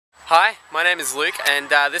Hi, my name is Luke, and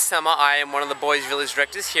this summer I am one of the Boys Village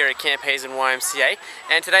Directors here at Camp Hazen YMCA,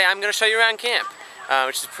 and today I'm going to show you around camp,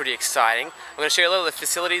 which is pretty exciting. I'm going to show you a little of the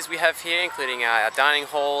facilities we have here, including our dining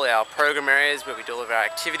hall, our program areas where we do all of our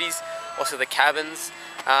activities, also the cabins.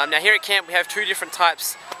 Now here at camp we have two different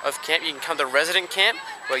types of camp. You can come to resident camp,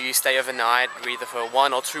 where you stay overnight, either for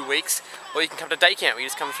 1 or 2 weeks, or you can come to day camp, where you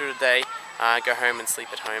just come through the day, go home and sleep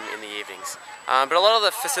at home in the evenings. But a lot of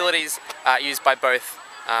the facilities are used by both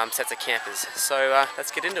sets of campers, so let's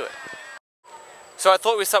get into it. So I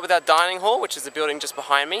thought we'd start with our dining hall, which is the building just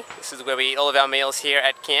behind me. This is where we eat all of our meals here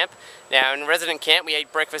at camp. Now in resident camp we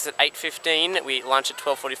eat breakfast at 8:15, we eat lunch at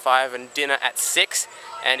 12:45 and dinner at 6,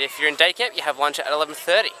 and if you're in day camp you have lunch at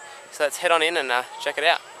 11:30. So let's head on in and check it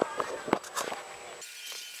out.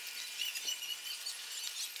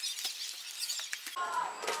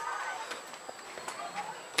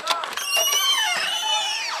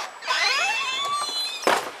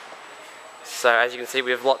 So as you can see,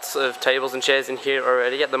 we have lots of tables and chairs in here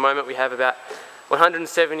already. At the moment we have about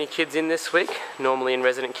 170 kids in this week. Normally in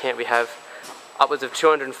resident camp we have upwards of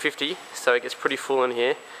 250, so it gets pretty full in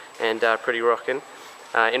here and pretty rocking.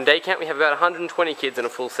 In day camp we have about 120 kids in a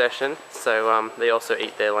full session, so they also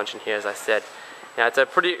eat their lunch in here, as I said. Now it's a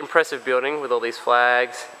pretty impressive building with all these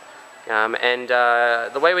flags, and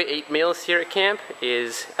the way we eat meals here at camp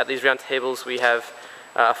is at these round tables we have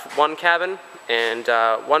one cabin, and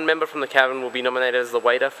one member from the cabin will be nominated as the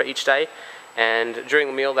waiter for each day, and during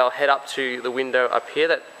the meal they'll head up to the window up here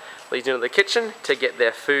that leads into the kitchen to get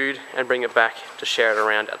their food and bring it back to share it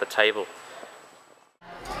around at the table.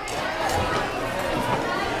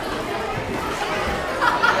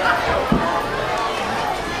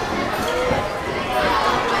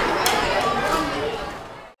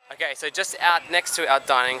 Okay, so just out next to our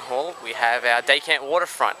dining hall we have our day camp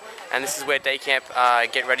waterfront, and this is where day camp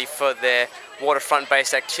get ready for their waterfront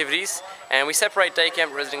based activities, and we separate day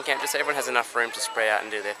camp and resident camp just so everyone has enough room to spread out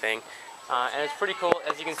and do their thing. And it's pretty cool.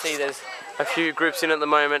 As you can see, there's a few groups in at the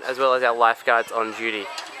moment, as well as our lifeguards on duty.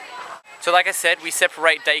 So like I said, we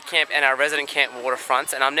separate day camp and our resident camp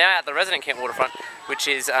waterfronts, and I'm now at the resident camp waterfront, which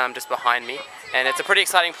is just behind me, and it's a pretty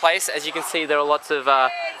exciting place. As you can see, there are lots of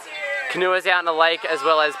canoers out in the lake, as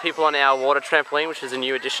well as people on our water trampoline, which is a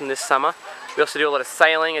new addition this summer. We also do a lot of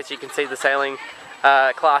sailing. As you can see, the sailing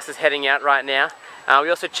class is heading out right now. We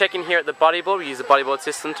also check in here at the bodyboard. We use the bodyboard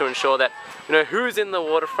system to ensure that we know who's in the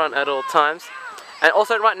waterfront at all times. And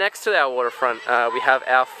also right next to our waterfront we have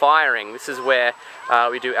our firing. This is where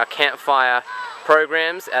we do our campfire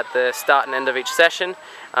programs at the start and end of each session.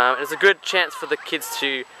 And it's a good chance for the kids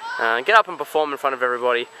to get up and perform in front of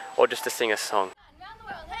everybody, or just to sing a song.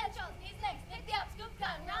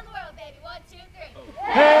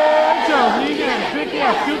 Head, shoulders, knees, and pick it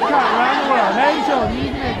up, scoop, cut, around the world. Head, shoulders,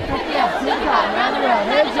 knees, and pick it up, scoop, cut, around the world.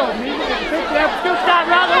 Head, shoulders, knees, and pick it up, scoop, cut,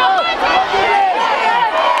 around the world.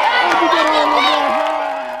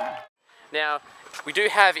 Now, we do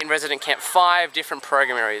have in resident camp 5 different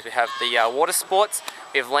program areas. We have the water sports,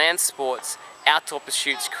 we have land sports, outdoor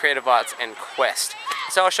pursuits, creative arts, and quest.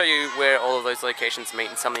 So I'll show you where all of those locations meet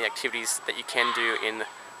and some of the activities that you can do in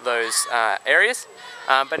those areas.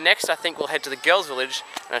 But next I think we'll head to the girls' village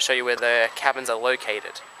and I'll show you where the cabins are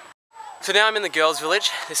located. So now I'm in the girls' village.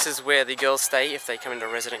 This is where the girls stay if they come into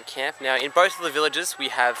resident camp. Now in both of the villages we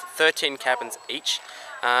have 13 cabins each.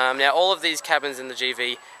 Now all of these cabins in the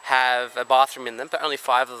GV have a bathroom in them, but only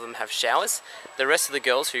 5 of them have showers. The rest of the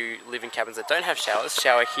girls who live in cabins that don't have showers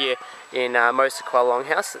shower here in Mosequa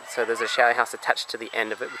Longhouse. So there's a shower house attached to the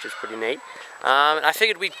end of it, which is pretty neat. And I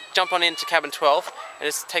figured we'd jump on into cabin 12 and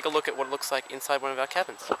just take a look at what it looks like inside one of our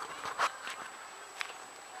cabins.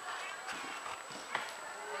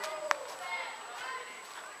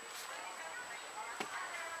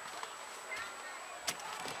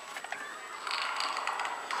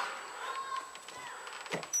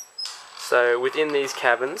 So within these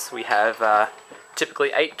cabins we have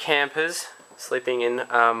typically 8 campers sleeping in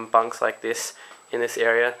bunks like this in this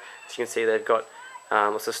area. As you can see, they've got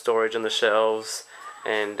lots of storage on the shelves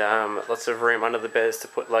and lots of room under the beds to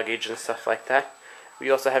put luggage and stuff like that. We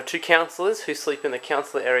also have 2 counsellors who sleep in the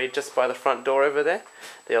counsellor area just by the front door over there.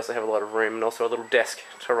 They also have a lot of room and also a little desk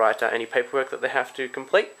to write any paperwork that they have to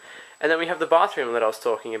complete. And then we have the bathroom that I was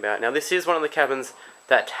talking about. Now this is one of the cabins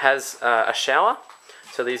that has a shower.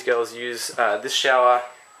 So these girls use this shower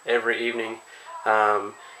every evening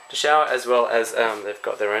to shower, as well as they've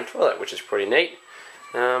got their own toilet, which is pretty neat.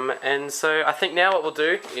 And so I think now what we'll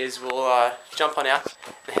do is we'll jump on out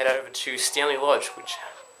and head over to Stanley Lodge, which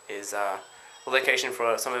is a location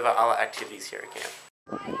for some of our other activities here at camp.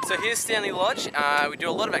 So here's Stanley Lodge. We do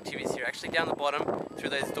a lot of activities here. Actually, down the bottom through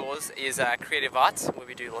those doors is creative arts, where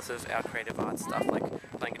we do lots of our creative arts stuff, like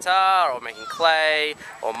playing guitar or making clay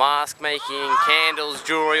or mask making, candles,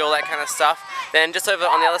 jewelry, all that kind of stuff. Then just over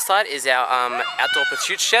on the other side is our outdoor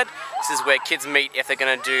pursuit shed. This is where kids meet if they're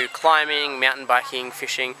going to do climbing, mountain biking,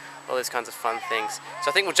 fishing, all those kinds of fun things.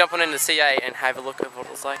 So I think we'll jump on into the CA and have a look at what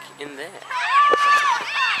it's like in there.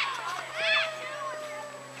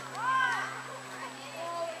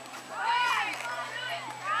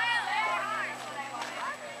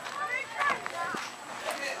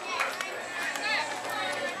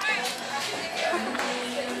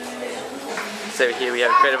 So here we have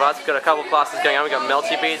creative arts. We've got a couple classes going on. We've got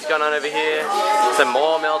melty beads going on over here, some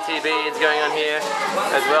more melty beads going on here,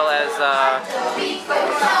 as well as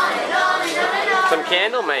some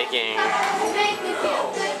candle making.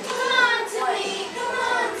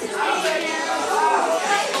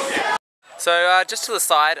 So just to the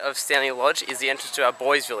side of Stanley Lodge is the entrance to our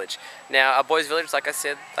boys' village. Now our boys' village, like I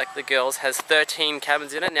said, like the girls, has 13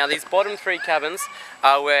 cabins in it. Now these bottom 3 cabins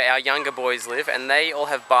are where our younger boys live, and they all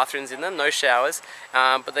have bathrooms in them, no showers.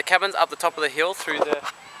 But the cabins up the top of the hill,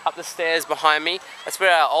 up the stairs behind me, that's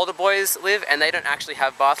where our older boys live, and they don't actually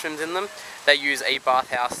have bathrooms in them. They use a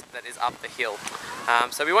bathhouse that is up the hill.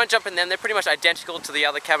 So we won't jump in them. They're pretty much identical to the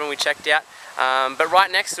other cabin we checked out. But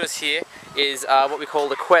right next to us here is what we call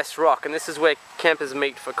the Quest Rock, and this is where campers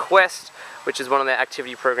meet for Quest, which is one of their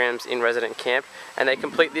activity programs in resident camp, and they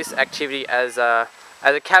complete this activity as a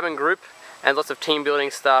cabin group, and lots of team building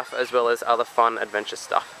stuff as well as other fun adventure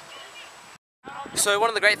stuff. So one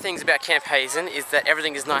of the great things about Camp Hazen is that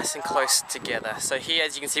everything is nice and close together. So here,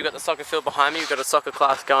 as you can see, we've got the soccer field behind me. We've got a soccer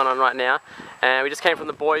class going on right now, and we just came from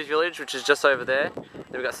the boys' village, which is just over there. Then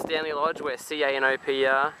we've got Stanley Lodge, where CA and OP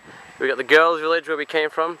are. We've got the girls' village, where we came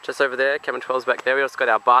from, just over there. Cabin 12's back there. We also got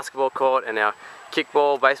our basketball court and our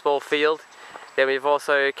kickball, baseball field. Then we've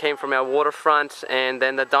also came from our waterfront, and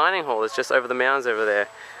then the dining hall is just over the mounds over there.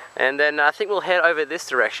 And then I think we'll head over this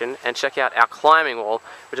direction and check out our climbing wall,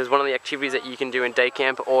 which is one of the activities that you can do in day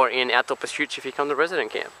camp or in outdoor pursuits if you come to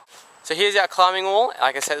resident camp. So here's our climbing wall.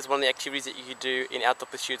 Like I said, it's one of the activities that you could do in outdoor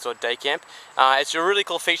pursuits or day camp. It's a really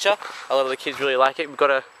cool feature. A lot of the kids really like it. We've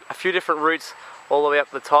got a few different routes all the way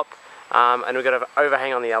up the top, and we've got an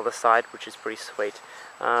overhang on the other side, which is pretty sweet.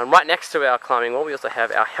 Right next to our climbing wall, we also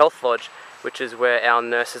have our health lodge, which is where our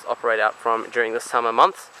nurses operate out from during the summer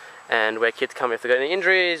months, and where kids come if they've got any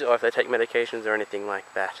injuries or if they take medications or anything like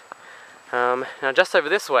that. Now just over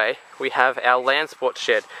this way we have our land sports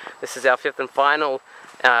shed. This is our 5th and final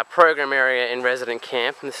program area in resident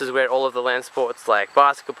camp, and this is where all of the land sports like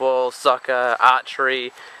basketball, soccer,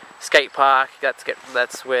 archery, skate park,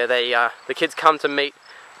 that's where the kids come to meet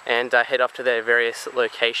and head off to their various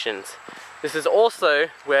locations. This is also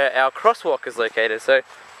where our crosswalk is located. So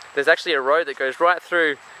there's actually a road that goes right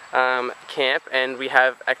through camp, and we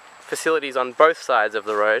have facilities on both sides of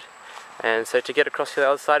the road, and so to get across to the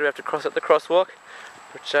other side we have to cross at the crosswalk,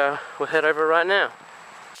 which we'll head over right now.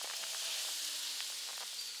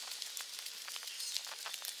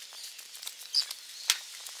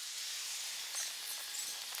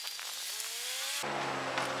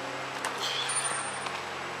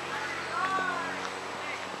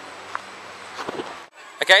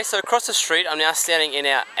 Okay, so across the street I'm now standing in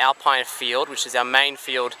our alpine field, which is our main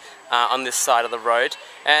field on this side of the road,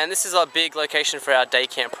 and this is a big location for our day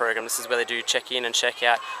camp program. This is where they do check in and check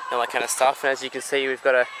out and all that kind of stuff, and as you can see we've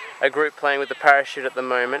got a group playing with the parachute at the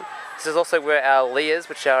moment. This is also where our leaders,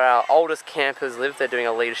 which are our oldest campers, live. They're doing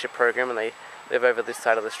a leadership program and they live over this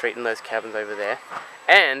side of the street in those cabins over there.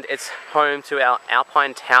 And it's home to our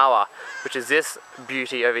Alpine Tower, which is this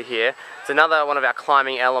beauty over here. It's another one of our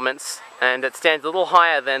climbing elements, and it stands a little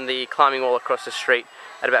higher than the climbing wall across the street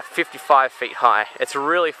at about 55 feet high. It's a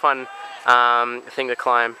really fun thing to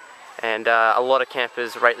climb, and a lot of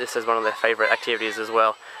campers rate this as one of their favorite activities as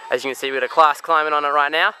well. As you can see, we've got a class climbing on it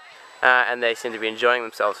right now, and they seem to be enjoying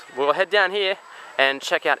themselves. We'll head down here and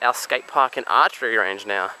check out our skate park and archery range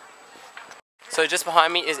now. So just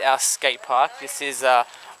behind me is our skate park. This is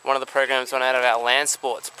one of the programs run out of our land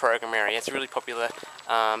sports program area. It's a really popular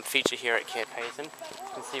feature here at Camp Hazen.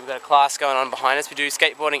 You can see we've got a class going on behind us. We do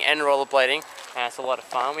skateboarding and rollerblading, and it's a lot of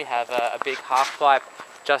fun. We have a big half pipe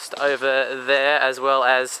just over there, as well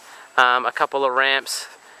as a couple of ramps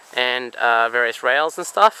and various rails and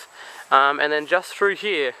stuff. And then just through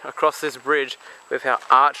here, across this bridge, we have our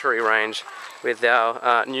archery range with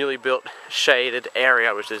our newly built shaded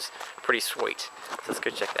area, which is pretty sweet. So let's go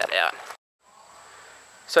check that out.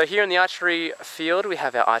 So here in the archery field we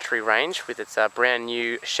have our archery range with its brand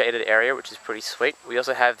new shaded area, which is pretty sweet. We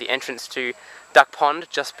also have the entrance to duck pond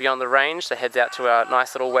just beyond the range that heads out to our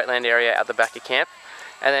nice little wetland area at the back of camp.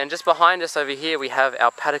 And then just behind us over here we have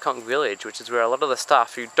our Paddock village, which is where a lot of the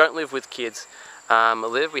staff who don't live with kids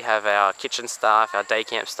live. We have our kitchen staff, our day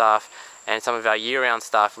camp staff, and some of our year-round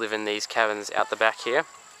staff live in these cabins out the back here.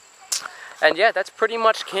 And yeah, that's pretty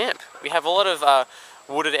much camp. We have a lot of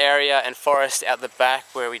wooded area and forest out the back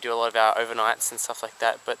where we do a lot of our overnights and stuff like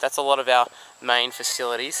that, but that's a lot of our main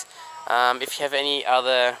facilities. If you have any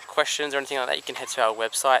other questions or anything like that, you can head to our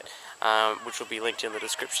website, which will be linked in the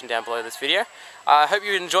description down below this video. I hope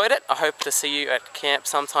you enjoyed it. I hope to see you at camp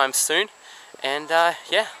sometime soon, and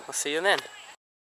yeah, I'll see you then.